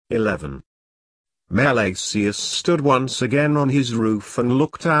11. Melasius stood once again on his roof and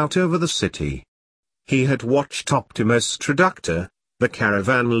looked out over the city. He had watched Optimus Traductor, the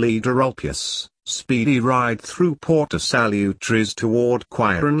caravan leader Ulpius, speedy ride through Porta Salutris toward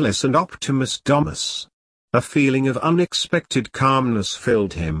Quirinus and Optimus Domus. A feeling of unexpected calmness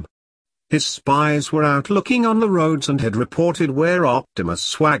filled him. His spies were out looking on the roads and had reported where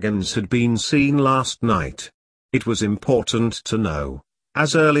Optimus wagons had been seen last night. It was important to know,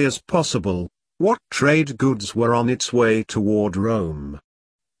 as early as possible, what trade goods were on its way toward Rome.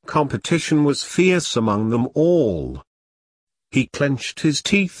 Competition was fierce among them all. He clenched his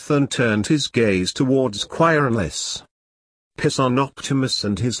teeth and turned his gaze towards Quirinus. Piss on Optimus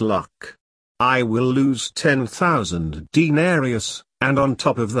and his luck. I will lose 10,000 denarius, and on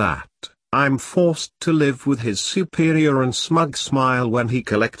top of that, I'm forced to live with his superior and smug smile when he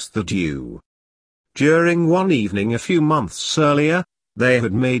collects the due. During one evening a few months earlier, they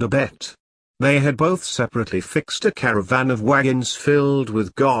had made a bet. They had both separately fixed a caravan of wagons filled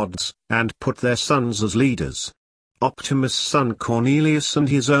with gods, and put their sons as leaders. Optimus' son Cornelius and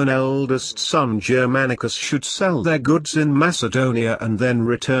his own eldest son Germanicus should sell their goods in Macedonia and then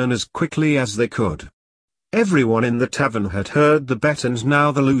return as quickly as they could. Everyone in the tavern had heard the bet, and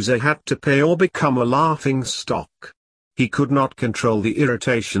now the loser had to pay or become a laughing stock. He could not control the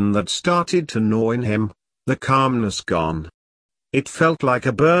irritation that started to gnaw in him, the calmness gone. It felt like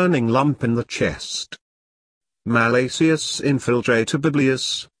a burning lump in the chest. Melasius Infiltrator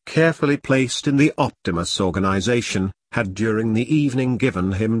Biblius, carefully placed in the Optimus organization, had during the evening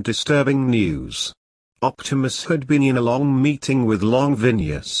given him disturbing news. Optimus had been in a long meeting with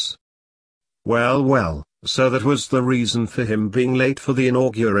Longvinius. Well, so that was the reason for him being late for the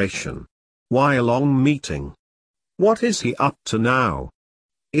inauguration. Why a long meeting? What is he up to now?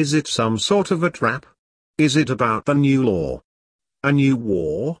 Is it some sort of a trap? Is it about the new law? A new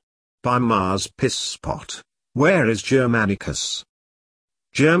war? By Mars Pisspot, where is Germanicus?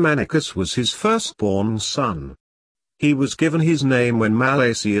 Germanicus was his firstborn son. He was given his name when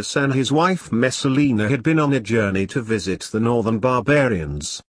Melasius and his wife Messalina had been on a journey to visit the northern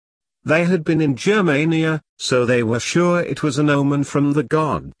barbarians. They had been in Germania, so they were sure it was an omen from the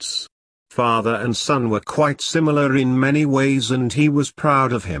gods. Father and son were quite similar in many ways, and he was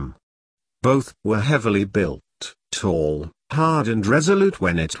proud of him. Both were heavily built, tall, hard and resolute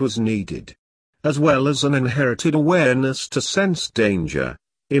when it was needed. As well as an inherited awareness to sense danger,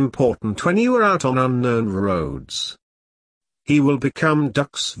 important when you are out on unknown roads. He will become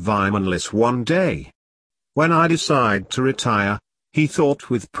Dux Vimanlis one day. When I decide to retire, he thought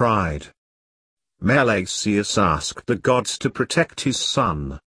with pride. Melasius asked the gods to protect his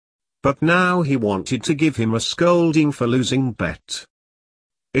son. But now he wanted to give him a scolding for losing bet.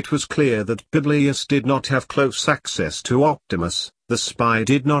 It was clear that Biblius did not have close access to Optimus, the spy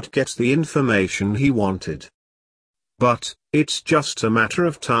did not get the information he wanted. But, it's just a matter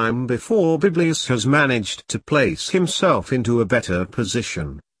of time before Biblius has managed to place himself into a better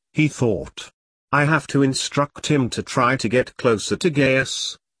position, he thought. I have to instruct him to try to get closer to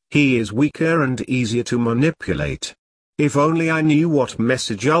Gaius. He is weaker and easier to manipulate. If only I knew what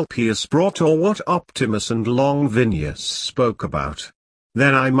message Ulpius brought or what Optimus and Longvinius spoke about.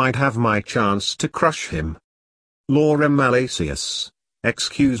 Then I might have my chance to crush him. Laura Melasius,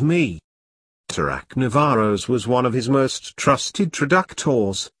 excuse me. Tarak Navarros was one of his most trusted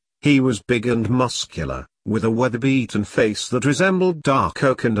traductors. He was big and muscular, with a weather-beaten face that resembled dark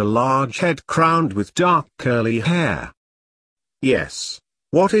oak and a large head crowned with dark curly hair. Yes,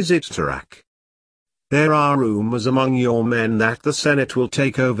 what is it, Tarak? There are rumors among your men that the Senate will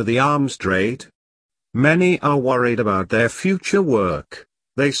take over the arms trade. Many are worried about their future work.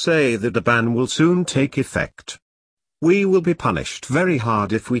 They say that the ban will soon take effect. We will be punished very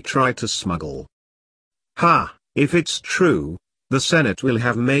hard if we try to smuggle. Ha, if it's true, the Senate will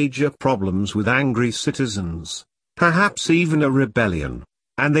have major problems with angry citizens, perhaps even a rebellion,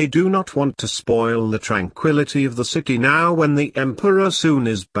 and they do not want to spoil the tranquility of the city now when the Emperor soon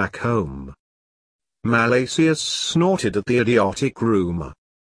is back home. Melasius snorted at the idiotic rumor.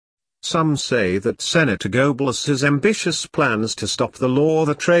 Some say that Senator Gobulus has ambitious plans to stop the law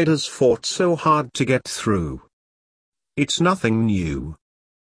the traders fought so hard to get through. It's nothing new.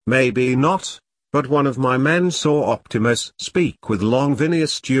 Maybe not, but one of my men saw Optimus speak with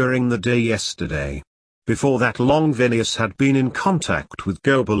Longvinius during the day yesterday. Before that, Longvinius had been in contact with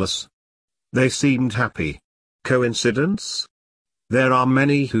Gobulus. They seemed happy. Coincidence? There are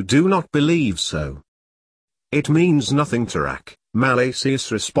many who do not believe so. It means nothing, Tarak,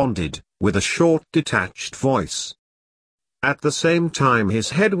 Melasius responded, with a short detached voice. At the same time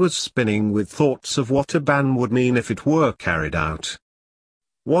his head was spinning with thoughts of what a ban would mean if it were carried out.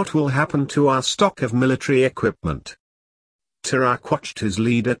 What will happen to our stock of military equipment? Tarak watched his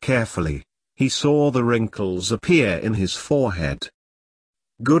leader carefully. He saw the wrinkles appear in his forehead.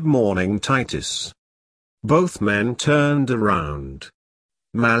 Good morning, Titus. Both men turned around.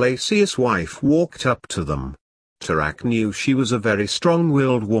 Malasius' wife walked up to them. Tarak knew she was a very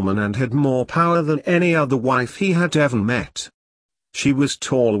strong-willed woman and had more power than any other wife he had ever met. She was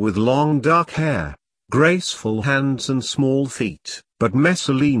tall with long dark hair, graceful hands and small feet, but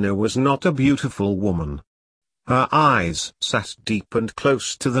Messalina was not a beautiful woman. Her eyes sat deep and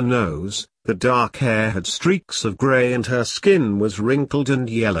close to the nose, the dark hair had streaks of grey and her skin was wrinkled and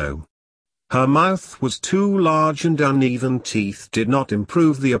yellow. Her mouth was too large and uneven teeth did not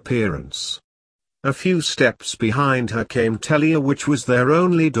improve the appearance. A few steps behind her came Telia, which was their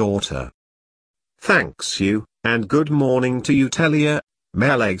only daughter. Thanks you, and good morning to you, Telia,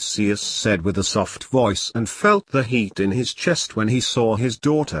 Melasius said with a soft voice and felt the heat in his chest when he saw his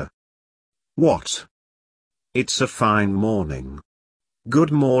daughter. What? It's a fine morning.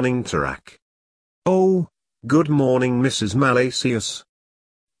 Good morning, Tarak. Oh, good morning, Mrs. Melasius.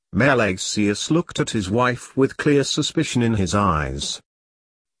 Melasius looked at his wife with clear suspicion in his eyes.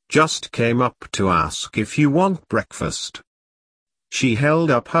 Just came up to ask if you want breakfast. She held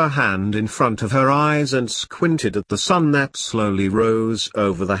up her hand in front of her eyes and squinted at the sun that slowly rose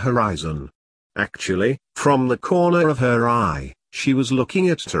over the horizon. Actually, from the corner of her eye, she was looking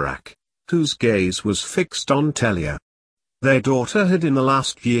at Tarak, whose gaze was fixed on Telia. Their daughter had in the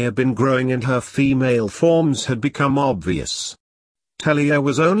last year been growing and her female forms had become obvious. Telia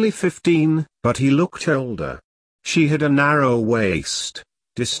was only 15, but he looked older. She had a narrow waist,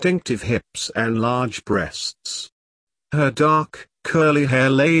 distinctive hips and large breasts. Her dark, curly hair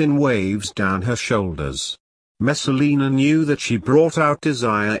lay in waves down her shoulders. Messalina knew that she brought out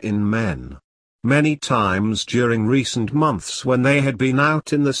desire in men. Many times during recent months when they had been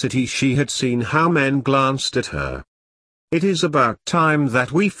out in the city she had seen how men glanced at her. It is about time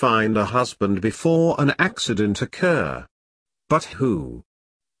that we find a husband before an accident occur. But who?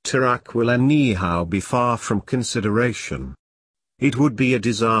 Tarak will anyhow be far from consideration. It would be a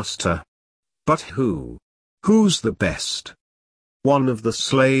disaster. But who? Who's the best? One of the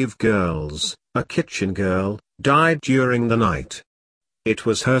slave girls, a kitchen girl, died during the night. It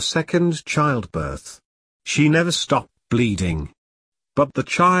was her second childbirth. She never stopped bleeding. But the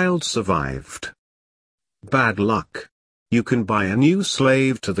child survived. Bad luck. You can buy a new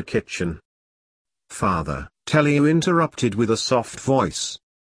slave to the kitchen. Father, Telia interrupted with a soft voice.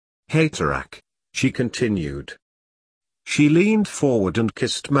 Hey Tarak, she continued. She leaned forward and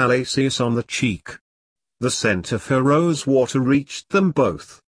kissed Melasius on the cheek. The scent of her rose water reached them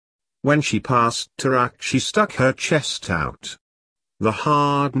both. When she passed Tarak she stuck her chest out. The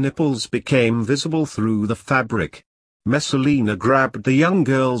hard nipples became visible through the fabric. Messalina grabbed the young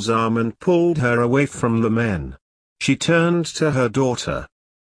girl's arm and pulled her away from the men. She turned to her daughter.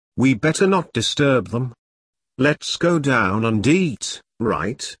 We better not disturb them. Let's go down and eat,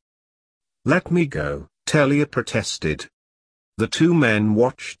 right? Let me go, Telia protested. The two men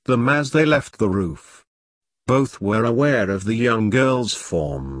watched them as they left the roof. Both were aware of the young girl's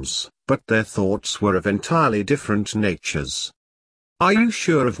forms, but their thoughts were of entirely different natures. Are you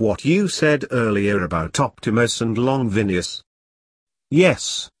sure of what you said earlier about Optimus and Longvinius?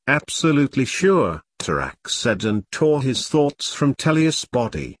 Yes, absolutely sure, Tarak said and tore his thoughts from Telia's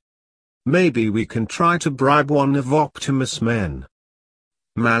body. Maybe we can try to bribe one of Optimus' men.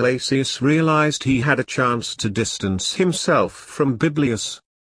 Melasius realized he had a chance to distance himself from Biblius.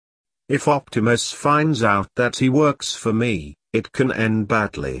 If Optimus finds out that he works for me, it can end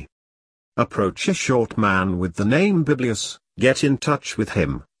badly. Approach a short man with the name Biblius, get in touch with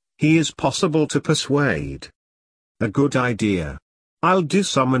him. He is possible to persuade. A good idea. I'll do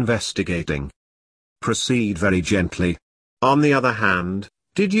some investigating. Proceed very gently. On the other hand,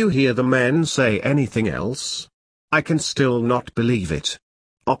 did you hear the men say anything else? I can still not believe it.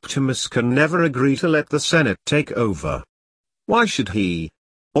 Optimus can never agree to let the Senate take over. Why should he?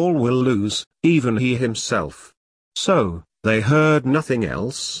 All will lose, even he himself. So, they heard nothing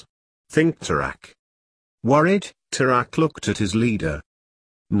else? Think Tarak. Worried, Tarak looked at his leader.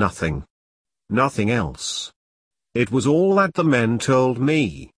 Nothing. Nothing else. It was all that the men told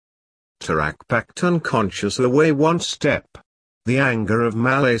me. Tarak backed unconscious away one step. The anger of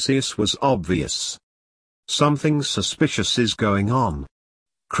Melasius was obvious. Something suspicious is going on.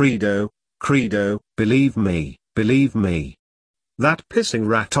 Credo, believe me, believe me. That pissing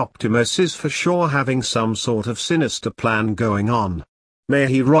rat Optimus is for sure having some sort of sinister plan going on. May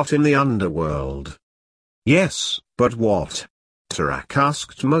he rot in the underworld. Yes, but what? Tarak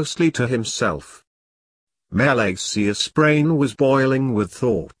asked mostly to himself. Melasius' brain was boiling with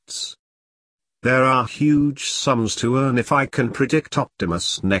thoughts. There are huge sums to earn if I can predict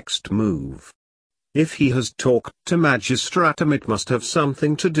Optimus' next move. If he has talked to Magistratum, it must have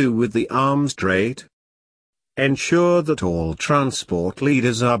something to do with the arms trade. Ensure that all transport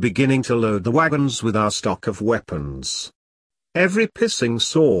leaders are beginning to load the wagons with our stock of weapons. Every pissing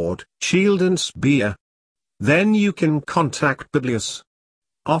sword, shield and spear. Then you can contact Publius.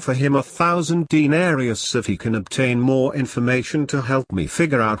 Offer him 1,000 denarius if he can obtain more information to help me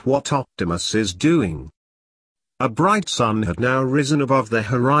figure out what Optimus is doing. A bright sun had now risen above the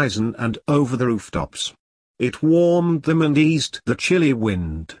horizon and over the rooftops. It warmed them and eased the chilly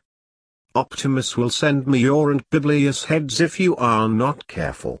wind. Optimus will send me your and Publius' heads if you are not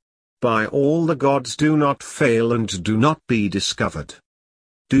careful. By all the gods, do not fail and do not be discovered.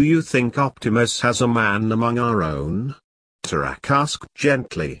 Do you think Optimus has a man among our own? Tarak asked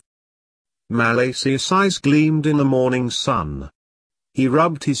gently. Melasius' eyes gleamed in the morning sun. He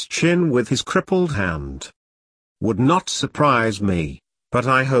rubbed his chin with his crippled hand. Would not surprise me, but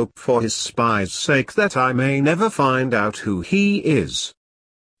I hope for his spy's sake that I may never find out who he is.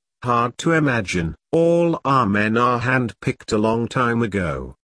 Hard to imagine, all our men are hand-picked a long time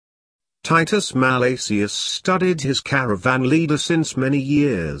ago. Titus Melasius studied his caravan leader since many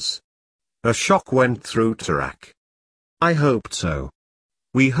years. A shock went through Tarak. I hoped so.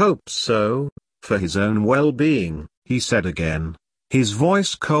 We hoped so, for his own well-being, he said again, his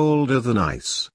voice colder than ice.